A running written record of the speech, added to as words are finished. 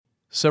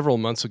Several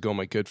months ago,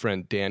 my good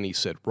friend Danny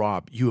said,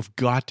 Rob, you have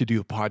got to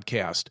do a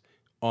podcast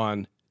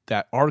on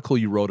that article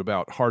you wrote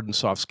about hard and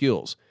soft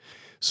skills.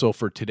 So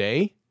for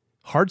today,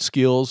 hard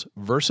skills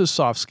versus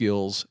soft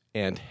skills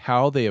and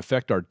how they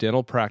affect our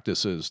dental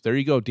practices. There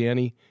you go,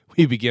 Danny.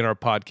 We begin our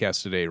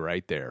podcast today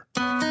right there.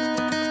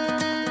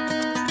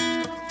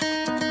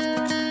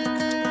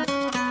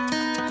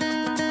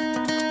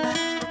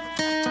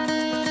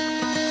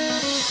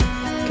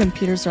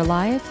 Computers are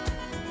live,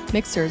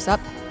 mixers up,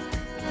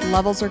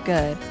 levels are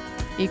good,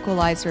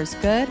 equalizers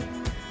good,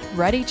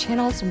 ready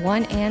channels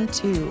 1 and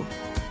 2.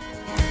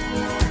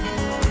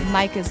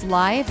 Mic is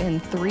live in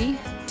 3,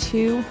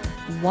 2,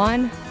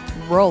 1,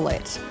 roll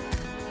it.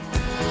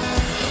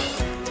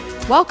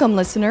 Welcome,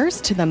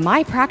 listeners, to the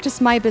My Practice,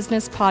 My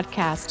Business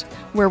podcast,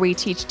 where we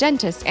teach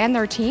dentists and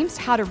their teams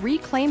how to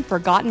reclaim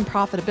forgotten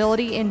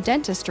profitability in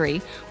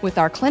dentistry with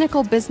our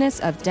clinical business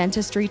of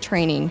dentistry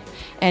training.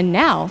 And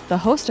now, the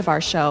host of our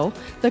show,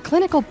 the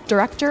clinical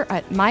director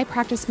at My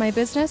Practice, My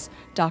Business,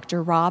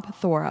 Dr. Rob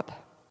Thorup.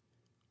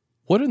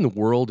 What in the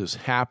world is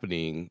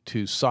happening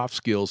to soft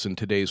skills in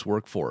today's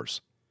workforce?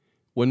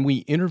 When we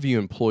interview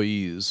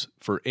employees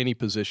for any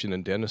position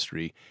in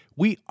dentistry,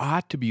 we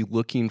ought to be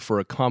looking for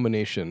a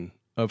combination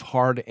of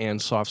hard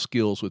and soft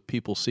skills with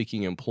people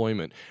seeking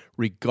employment,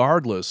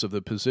 regardless of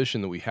the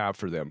position that we have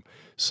for them.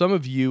 Some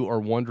of you are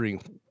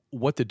wondering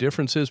what the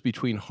difference is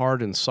between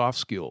hard and soft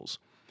skills.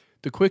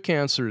 The quick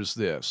answer is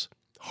this.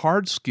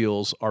 Hard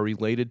skills are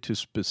related to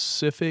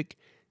specific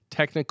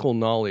technical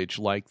knowledge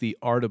like the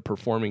art of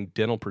performing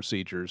dental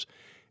procedures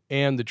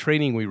and the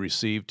training we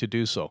receive to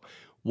do so,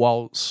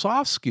 while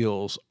soft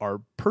skills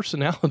are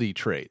personality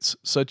traits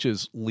such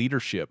as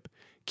leadership,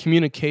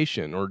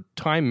 communication, or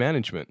time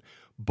management.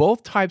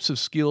 Both types of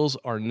skills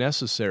are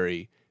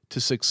necessary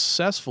to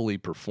successfully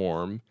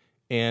perform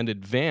and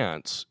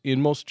advance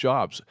in most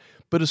jobs,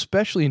 but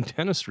especially in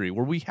dentistry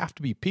where we have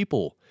to be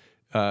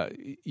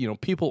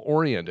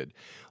people-oriented.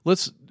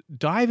 Let's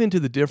dive into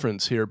the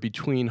difference here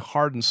between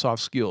hard and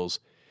soft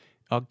skills.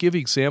 I'll give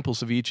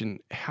examples of each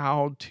and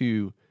how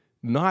to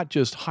not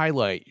just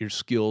highlight your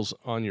skills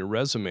on your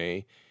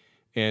resume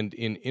and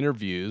in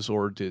interviews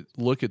or to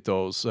look at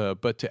those,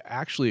 but to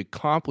actually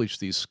accomplish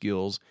these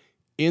skills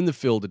in the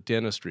field of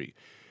dentistry.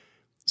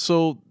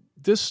 So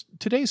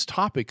today's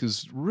topic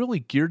is really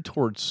geared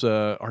towards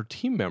our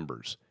team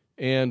members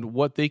and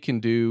what they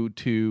can do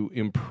to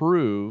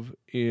improve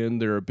in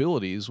their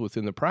abilities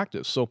within the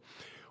practice. So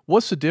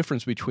what's the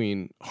difference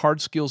between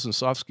hard skills and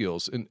soft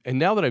skills? And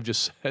now that I've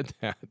just said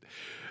that,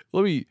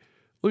 let me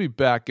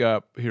back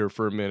up here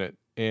for a minute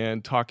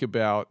and talk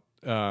about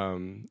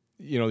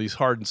these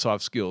hard and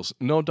soft skills.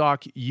 No,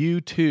 Doc, you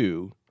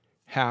too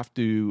have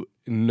to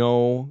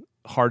know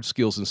hard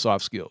skills and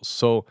soft skills.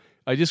 So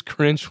I just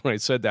cringed when I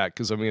said that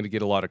because I'm going to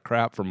get a lot of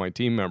crap from my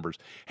team members.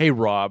 Hey,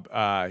 Rob,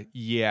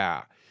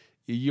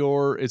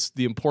 it's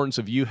the importance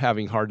of you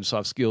having hard and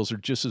soft skills are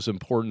just as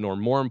important or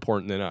more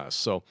important than us.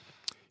 So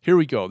here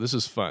we go. This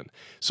is fun.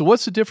 So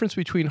what's the difference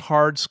between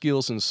hard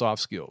skills and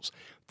soft skills?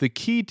 The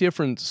key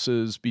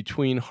differences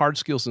between hard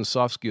skills and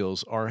soft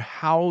skills are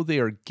how they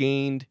are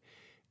gained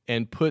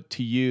and put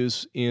to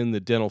use in the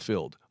dental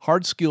field.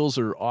 Hard skills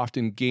are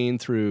often gained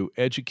through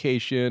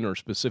education or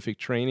specific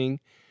training,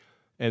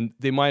 and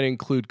they might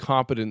include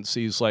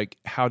competencies like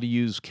how to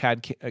use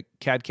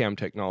CAD/CAM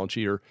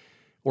technology or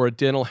a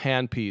dental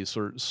handpiece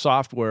or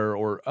software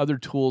or other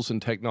tools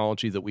and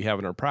technology that we have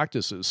in our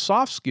practices.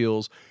 Soft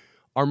skills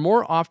are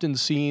more often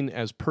seen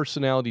as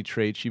personality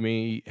traits you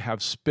may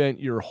have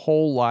spent your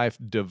whole life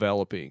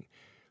developing.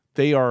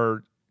 They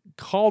are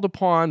called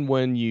upon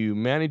when you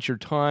manage your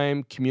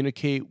time,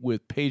 communicate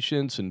with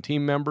patients and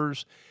team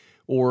members,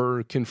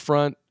 or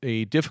confront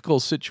a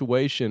difficult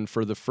situation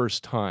for the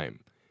first time.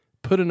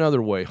 Put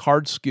another way,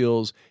 hard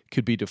skills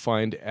could be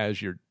defined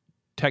as your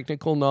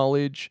technical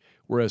knowledge,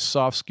 whereas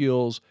soft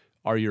skills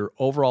are your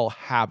overall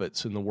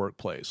habits in the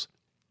workplace.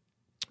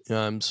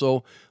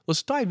 So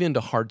let's dive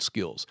into hard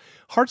skills.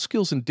 Hard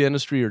skills in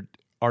dentistry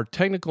are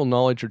technical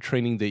knowledge or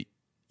training that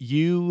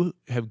you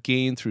have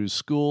gained through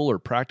school or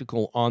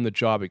practical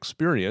on-the-job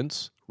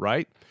experience,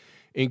 right?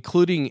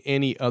 Including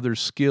any other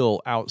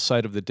skill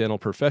outside of the dental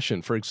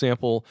profession. For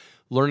example,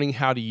 learning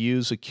how to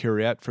use a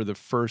curette for the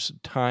first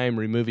time,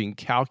 removing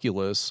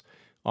calculus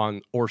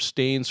or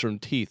stains from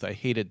teeth. I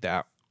hated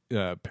that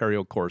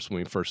perio course when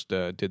we first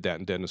did that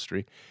in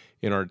dentistry,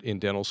 in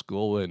dental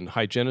school. And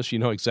hygienists, you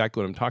know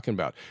exactly what I'm talking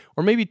about.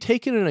 Or maybe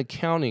taking an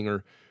accounting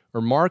or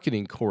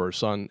marketing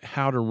course on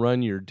how to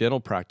run your dental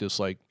practice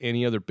like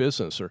any other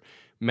business, or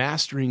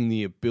mastering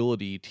the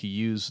ability to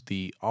use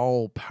the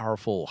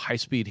all-powerful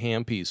high-speed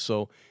handpiece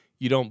so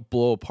you don't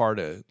blow apart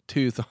a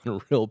tooth on a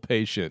real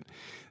patient.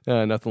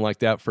 Nothing like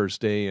that first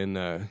day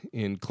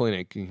in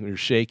clinic. You're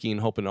shaking,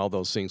 hoping all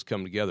those things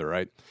come together,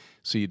 right?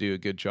 So you do a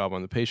good job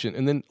on the patient.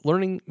 And then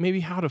learning maybe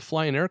how to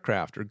fly an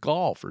aircraft or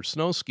golf or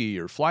snow ski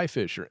or fly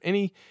fish or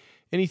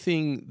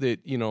anything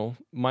that,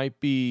 might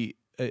be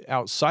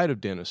outside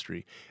of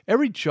dentistry.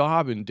 Every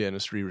job in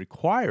dentistry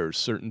requires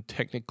certain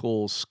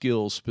technical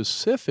skills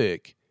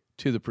specific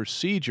to the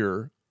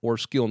procedure or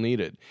skill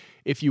needed.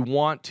 If you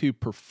want to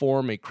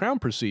perform a crown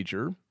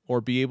procedure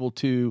or be able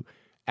to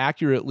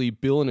accurately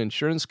bill an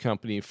insurance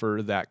company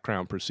for that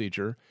crown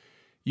procedure,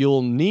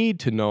 you'll need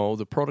to know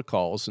the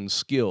protocols and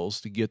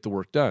skills to get the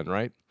work done,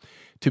 right?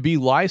 To be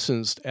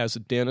licensed as a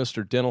dentist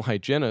or dental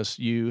hygienist,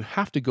 you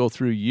have to go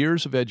through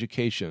years of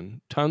education,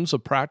 tons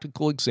of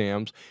practical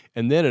exams,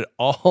 and then it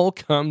all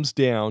comes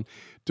down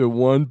to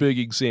one big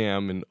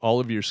exam, and all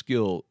of your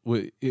skills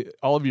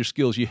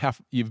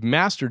you've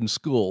mastered in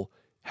school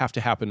have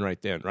to happen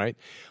right then, right?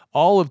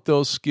 All of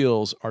those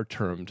skills are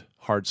termed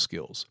hard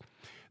skills.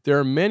 There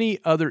are many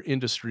other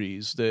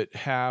industries that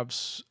have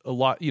a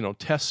lot,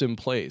 tests in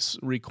place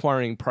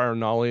requiring prior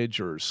knowledge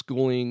or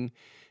schooling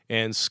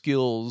and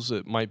skills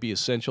that might be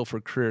essential for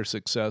career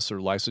success or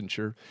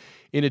licensure.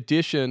 In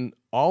addition,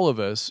 all of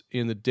us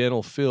in the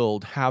dental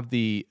field have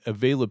the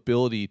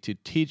availability to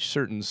teach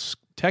certain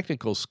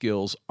technical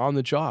skills on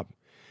the job.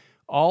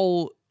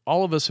 All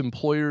of us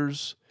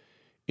employers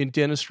in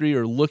dentistry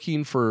are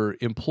looking for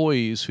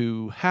employees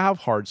who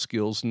have hard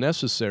skills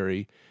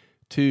necessary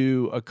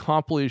to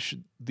accomplish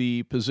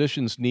the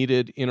positions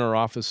needed in our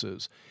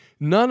offices.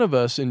 None of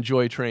us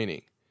enjoy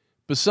training,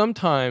 but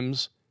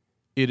sometimes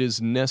it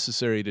is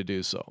necessary to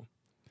do so.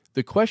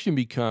 The question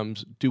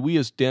becomes, do we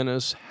as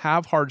dentists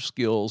have hard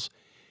skills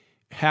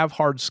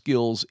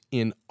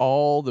in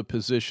all the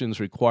positions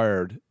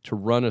required to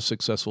run a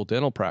successful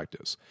dental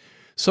practice?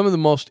 Some of the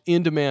most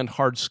in-demand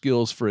hard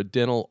skills for a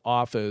dental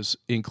office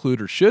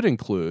include or should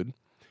include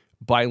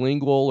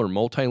bilingual or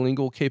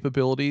multilingual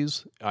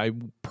capabilities. I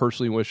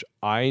personally wish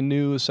I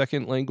knew a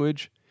second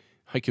language.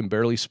 I can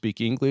barely speak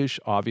English.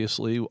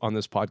 Obviously, on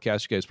this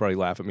podcast, you guys probably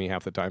laugh at me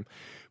half the time.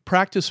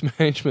 Practice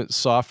management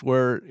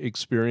software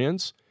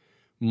experience,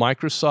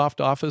 Microsoft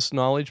Office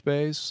knowledge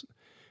base,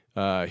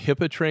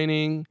 HIPAA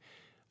training,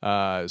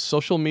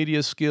 social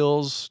media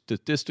skills,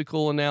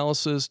 statistical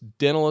analysis,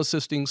 dental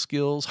assisting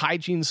skills,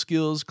 hygiene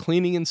skills,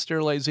 cleaning and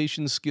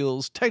sterilization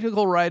skills,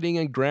 technical writing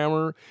and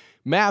grammar,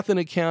 math and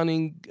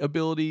accounting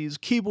abilities,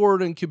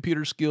 keyboard and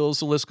computer skills.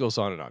 The list goes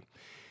on and on.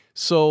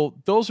 So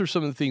those are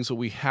some of the things that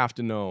we have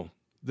to know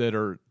that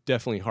are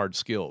definitely hard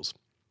skills.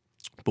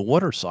 But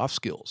what are soft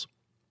skills?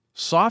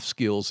 Soft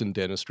skills in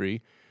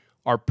dentistry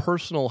are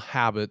personal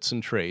habits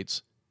and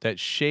traits that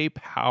shape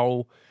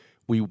how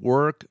we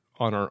work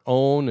on our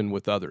own and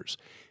with others.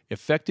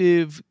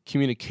 Effective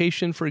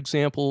communication, for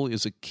example,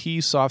 is a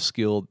key soft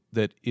skill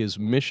that is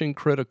mission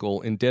critical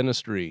in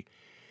dentistry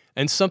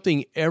and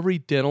something every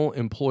dental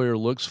employer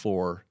looks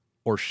for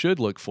or should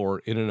look for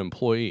in an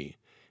employee.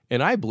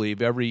 And I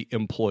believe every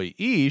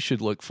employee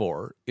should look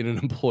for in an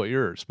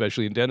employer,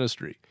 especially in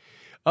dentistry.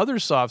 Other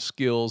soft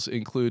skills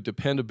include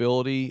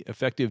dependability,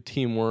 effective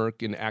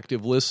teamwork, and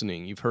active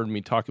listening. You've heard me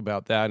talk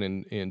about that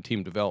in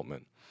team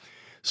development.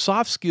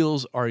 Soft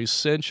skills are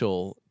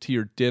essential to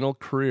your dental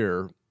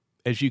career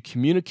as you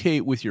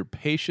communicate with your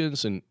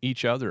patients and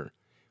each other.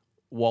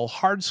 While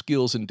hard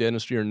skills in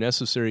dentistry are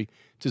necessary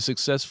to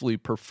successfully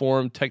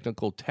perform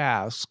technical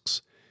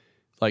tasks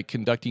like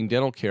conducting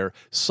dental care,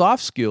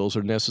 soft skills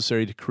are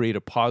necessary to create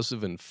a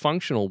positive and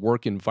functional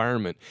work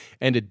environment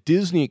and a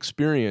Disney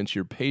experience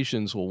your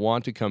patients will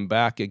want to come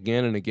back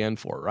again and again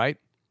for, right?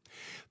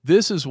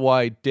 This is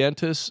why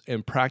dentists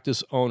and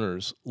practice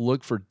owners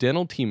look for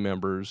dental team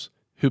members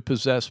who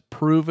possess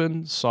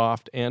proven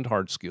soft and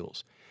hard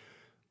skills.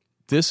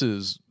 This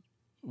is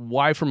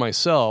why, for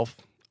myself,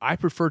 I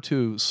prefer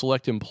to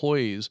select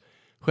employees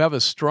who have a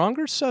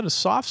stronger set of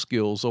soft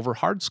skills over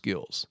hard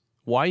skills.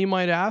 Why, you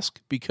might ask?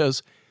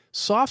 Because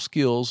soft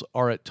skills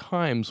are at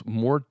times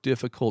more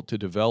difficult to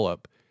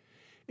develop.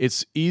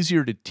 It's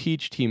easier to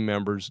teach team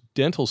members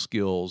dental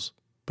skills,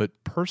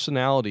 but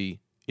personality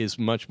is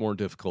much more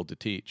difficult to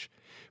teach.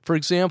 For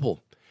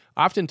example,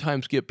 I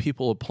oftentimes get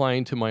people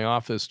applying to my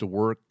office to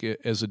work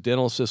as a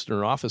dental assistant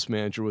or office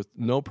manager with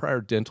no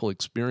prior dental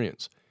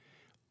experience.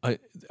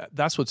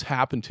 That's what's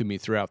happened to me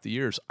throughout the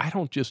years. I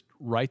don't just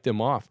write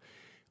them off.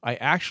 I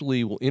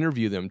actually will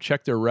interview them,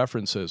 check their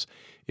references.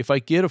 If I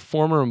get a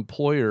former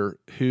employer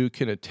who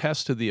can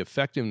attest to the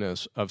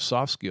effectiveness of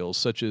soft skills,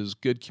 such as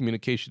good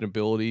communication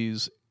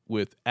abilities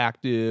with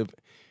active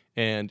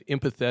and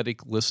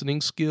empathetic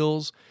listening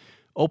skills,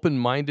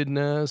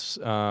 open-mindedness,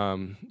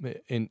 and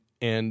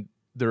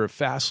they're a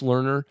fast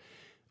learner,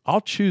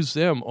 I'll choose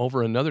them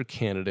over another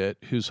candidate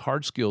whose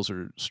hard skills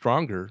are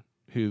stronger,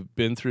 who've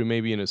been through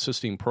maybe an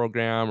assisting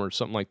program or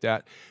something like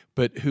that,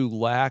 but who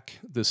lack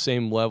the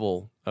same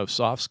level of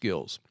soft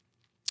skills.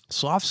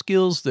 Soft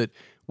skills that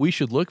we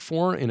should look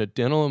for in a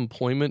dental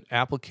employment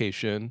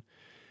application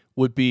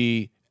would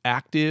be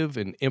active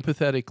and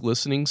empathetic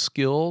listening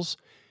skills.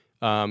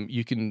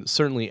 You can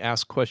certainly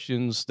ask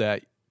questions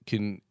that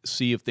can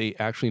see if they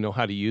actually know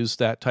how to use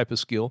that type of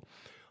skill.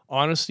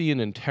 Honesty and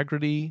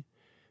integrity,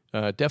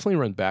 definitely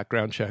run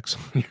background checks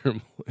on your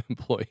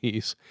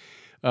employees.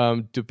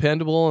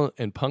 Dependable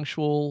and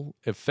punctual,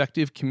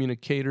 effective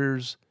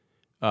communicators,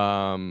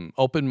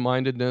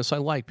 open-mindedness. I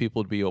like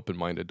people to be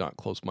open-minded, not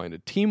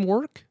closed-minded.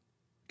 Teamwork,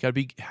 got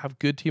to have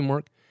good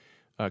teamwork.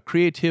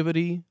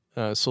 Creativity,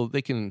 so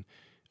they can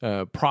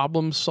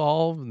problem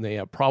solve, and they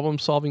have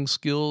problem-solving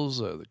skills.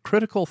 The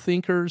critical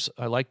thinkers,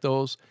 I like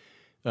those.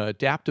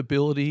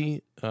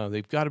 Adaptability,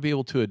 they've got to be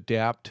able to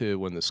adapt to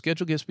when the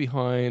schedule gets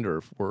behind or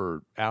if we're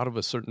out of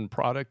a certain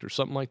product or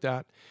something like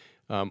that.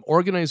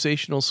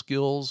 Organizational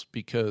skills,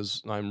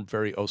 because I'm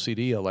very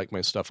OCD, I like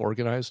my stuff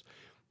organized.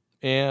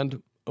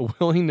 And a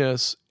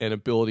willingness and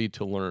ability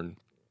to learn.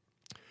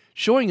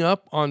 Showing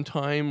up on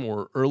time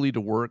or early to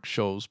work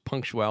shows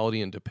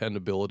punctuality and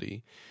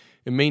dependability.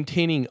 And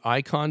maintaining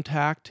eye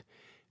contact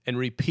and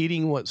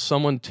repeating what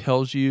someone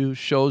tells you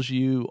shows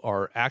you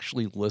are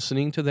actually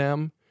listening to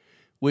them,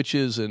 which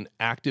is an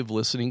active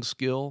listening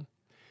skill.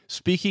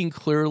 Speaking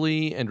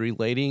clearly and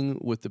relating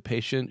with the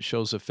patient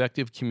shows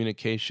effective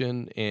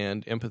communication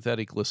and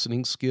empathetic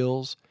listening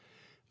skills.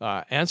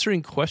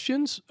 Answering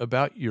questions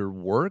about your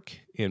work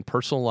and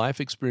personal life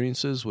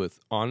experiences with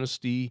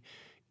honesty,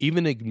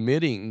 even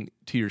admitting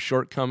to your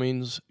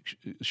shortcomings,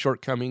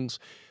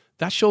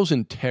 that shows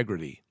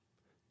integrity.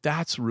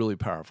 That's really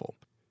powerful.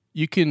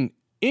 You can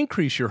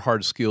increase your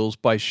hard skills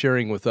by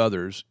sharing with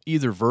others,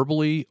 either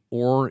verbally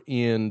or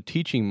in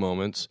teaching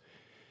moments,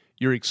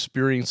 your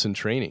experience and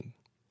training.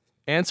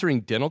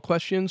 Answering dental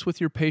questions with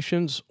your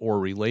patients or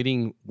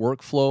relating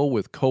workflow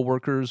with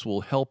coworkers will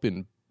help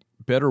in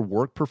better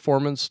work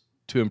performance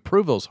to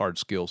improve those hard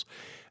skills.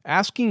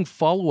 Asking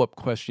follow-up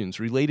questions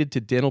related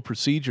to dental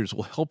procedures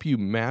will help you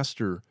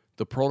master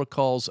the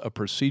protocols of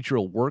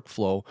procedural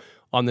workflow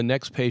on the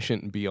next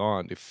patient and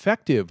beyond.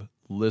 Effective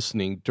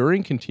listening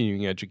during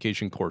continuing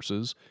education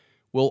courses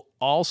will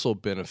also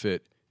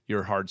benefit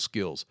your hard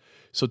skills.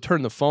 So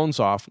turn the phones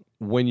off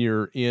when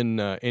you're in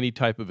any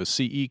type of a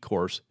CE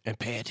course and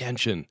pay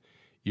attention.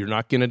 You're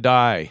not going to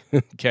die,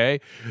 okay?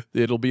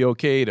 It'll be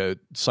okay to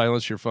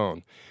silence your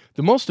phone.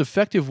 The most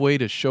effective way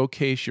to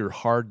showcase your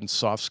hard and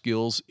soft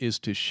skills is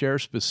to share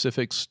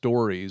specific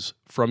stories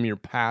from your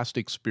past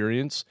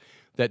experience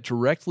that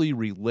directly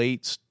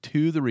relates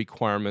to the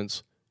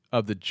requirements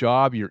of the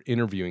job you're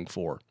interviewing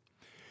for.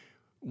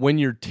 When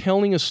you're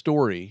telling a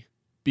story,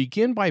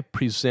 begin by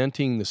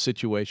presenting the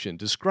situation.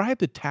 Describe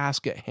the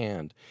task at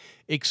hand.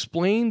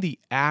 Explain the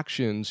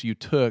actions you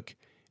took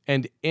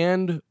and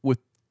end with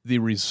the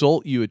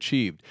result you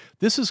achieved.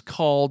 This is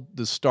called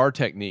the STAR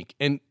technique,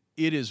 and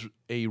it is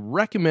a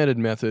recommended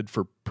method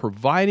for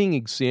providing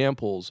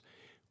examples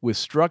with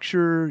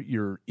structure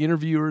your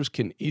interviewers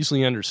can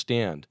easily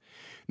understand.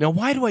 Now,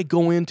 why do I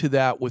go into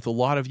that with a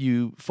lot of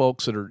you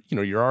folks that are,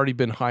 you're already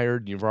been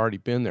hired and you've already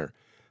been there?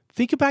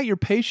 Think about your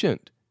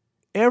patient.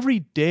 Every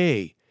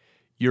day,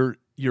 your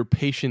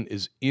patient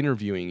is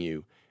interviewing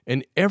you,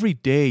 and every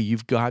day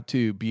you've got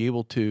to be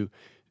able to,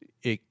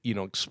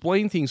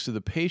 explain things to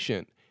the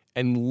patient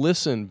and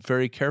listen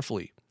very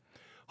carefully.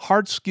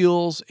 Hard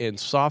skills and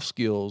soft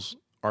skills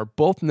are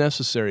both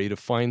necessary to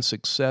find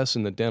success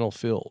in the dental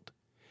field.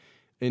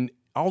 And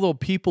although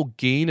people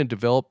gain and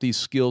develop these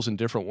skills in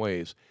different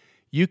ways,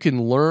 you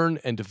can learn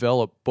and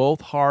develop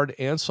both hard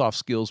and soft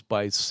skills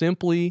by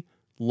simply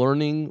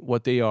learning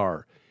what they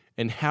are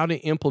and how to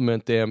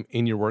implement them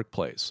in your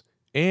workplace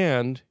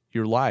and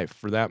your life,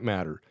 for that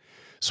matter.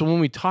 So when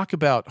we talk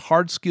about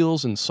hard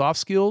skills and soft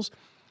skills,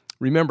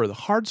 remember, the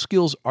hard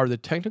skills are the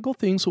technical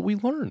things that we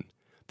learn,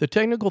 the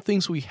technical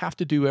things we have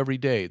to do every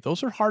day.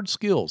 Those are hard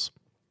skills.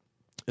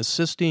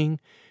 Assisting,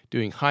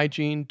 doing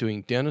hygiene,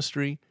 doing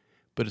dentistry,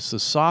 but it's the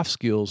soft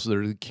skills that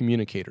are the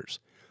communicators.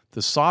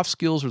 The soft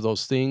skills are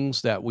those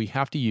things that we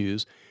have to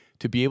use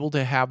to be able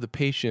to have the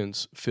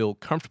patients feel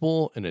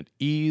comfortable and at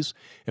ease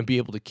and be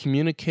able to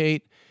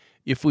communicate.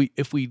 If we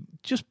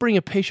just bring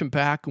a patient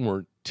back and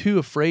we're too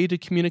afraid to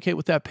communicate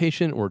with that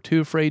patient, or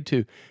too afraid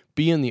to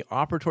be in the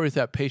operatory with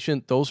that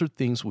patient, those are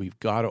things we've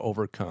got to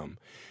overcome.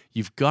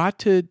 You've got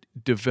to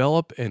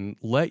develop and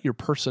let your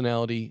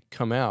personality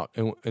come out.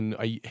 And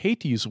I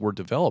hate to use the word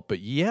develop, but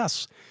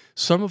yes,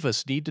 some of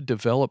us need to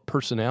develop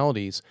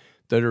personalities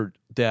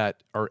that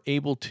are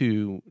able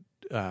to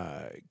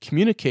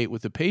communicate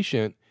with the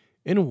patient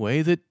in a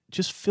way that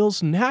just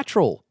feels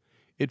natural.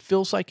 It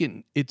feels like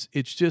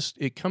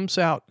it comes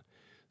out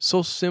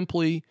so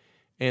simply,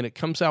 and it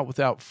comes out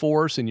without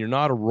force, and you're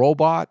not a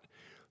robot.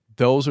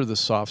 Those are the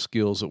soft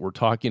skills that we're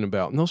talking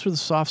about, and those are the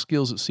soft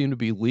skills that seem to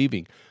be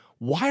leaving.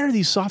 Why are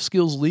these soft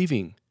skills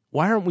leaving?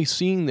 Why aren't we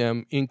seeing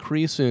them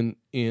increase in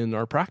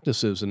our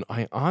practices? And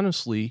I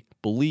honestly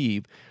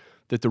believe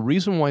that the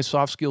reason why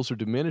soft skills are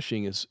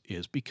diminishing is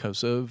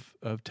because of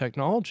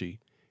technology.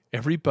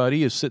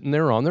 Everybody is sitting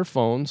there on their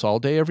phones all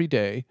day, every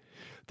day.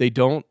 They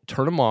don't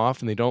turn them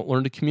off, and they don't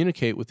learn to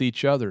communicate with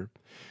each other.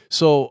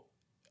 So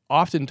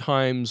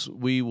oftentimes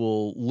we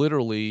will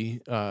literally,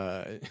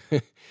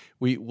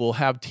 we will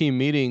have team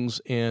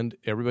meetings and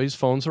everybody's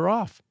phones are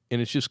off,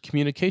 and it's just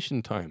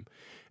communication time.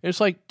 And it's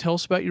like, tell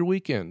us about your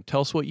weekend.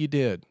 Tell us what you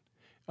did.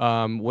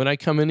 When I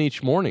come in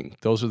each morning,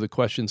 those are the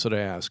questions that I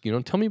ask.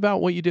 Tell me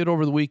about what you did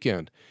over the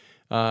weekend.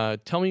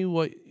 Tell me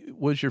what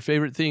was your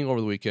favorite thing over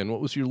the weekend.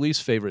 What was your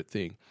least favorite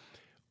thing?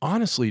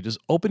 Honestly, just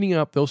opening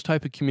up those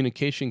type of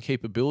communication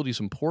capabilities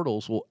and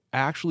portals will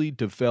actually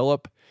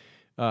develop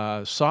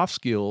soft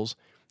skills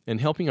and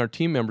helping our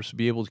team members to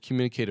be able to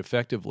communicate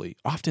effectively.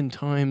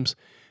 Oftentimes,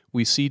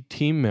 we see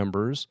team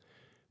members,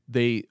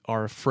 they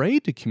are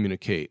afraid to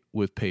communicate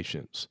with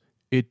patients.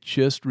 It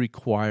just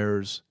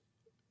requires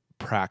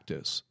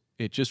practice.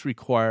 It just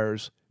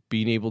requires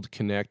being able to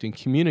connect and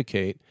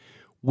communicate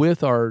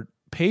with our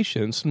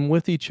patients and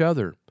with each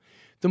other.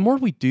 The more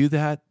we do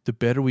that, the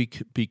better we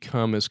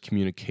become as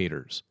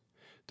communicators.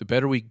 The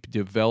better we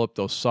develop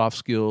those soft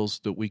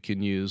skills that we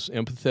can use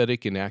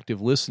empathetic and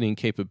active listening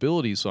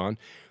capabilities on,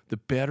 the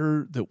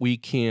better that we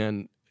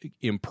can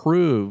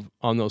improve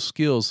on those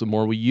skills, the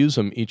more we use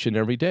them each and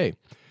every day.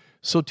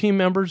 So team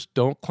members,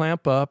 don't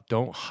clamp up,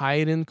 don't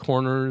hide in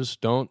corners,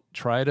 don't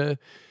try to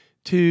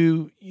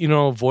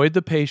avoid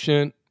the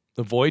patient,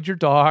 avoid your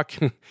doc.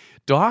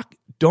 Doc,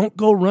 don't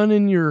go run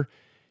in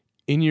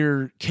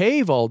your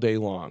cave all day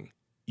long.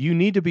 You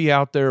need to be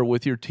out there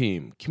with your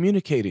team,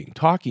 communicating,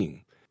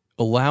 talking,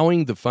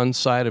 allowing the fun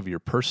side of your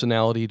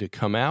personality to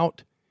come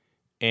out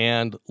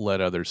and let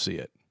others see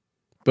it.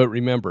 But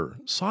remember,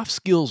 soft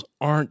skills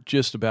aren't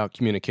just about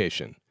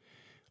communication.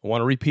 I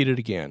want to repeat it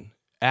again.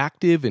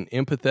 Active and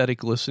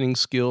empathetic listening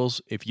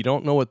skills, if you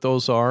don't know what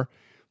those are,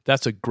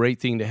 that's a great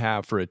thing to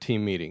have for a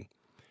team meeting.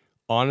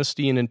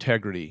 Honesty and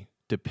integrity,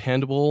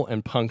 dependable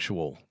and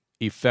punctual,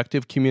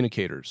 effective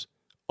communicators,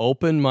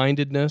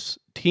 open-mindedness,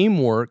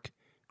 teamwork,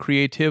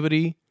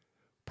 creativity,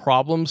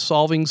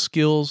 problem-solving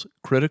skills,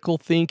 critical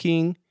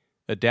thinking,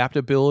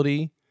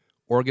 adaptability,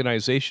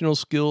 organizational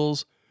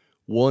skills,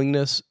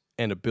 willingness,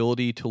 and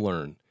ability to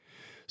learn.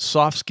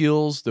 Soft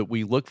skills that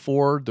we look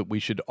for, that we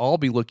should all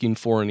be looking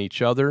for in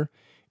each other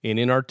and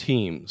in our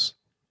teams.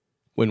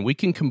 When we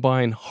can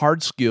combine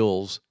hard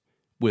skills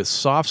with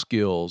soft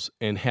skills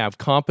and have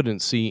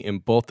competency in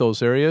both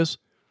those areas,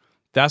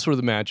 that's where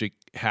the magic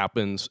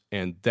happens,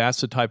 and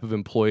that's the type of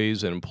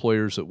employees and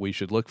employers that we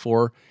should look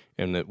for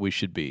and that we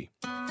should be.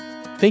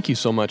 Thank you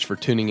so much for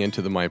tuning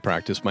into the My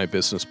Practice, My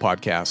Business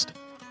podcast.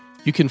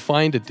 You can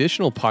find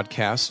additional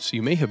podcasts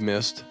you may have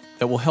missed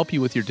that will help you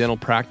with your dental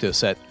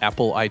practice at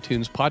Apple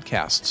iTunes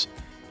Podcasts.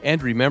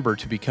 And remember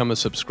to become a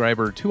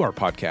subscriber to our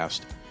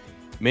podcast.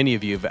 Many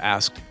of you have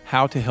asked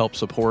how to help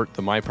support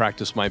the My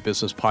Practice, My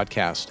Business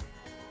podcast.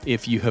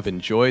 If you have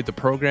enjoyed the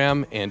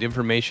program and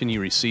information you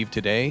received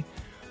today,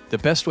 the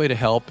best way to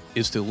help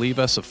is to leave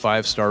us a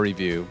 5-star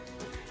review.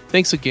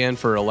 Thanks again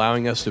for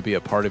allowing us to be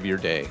a part of your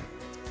day.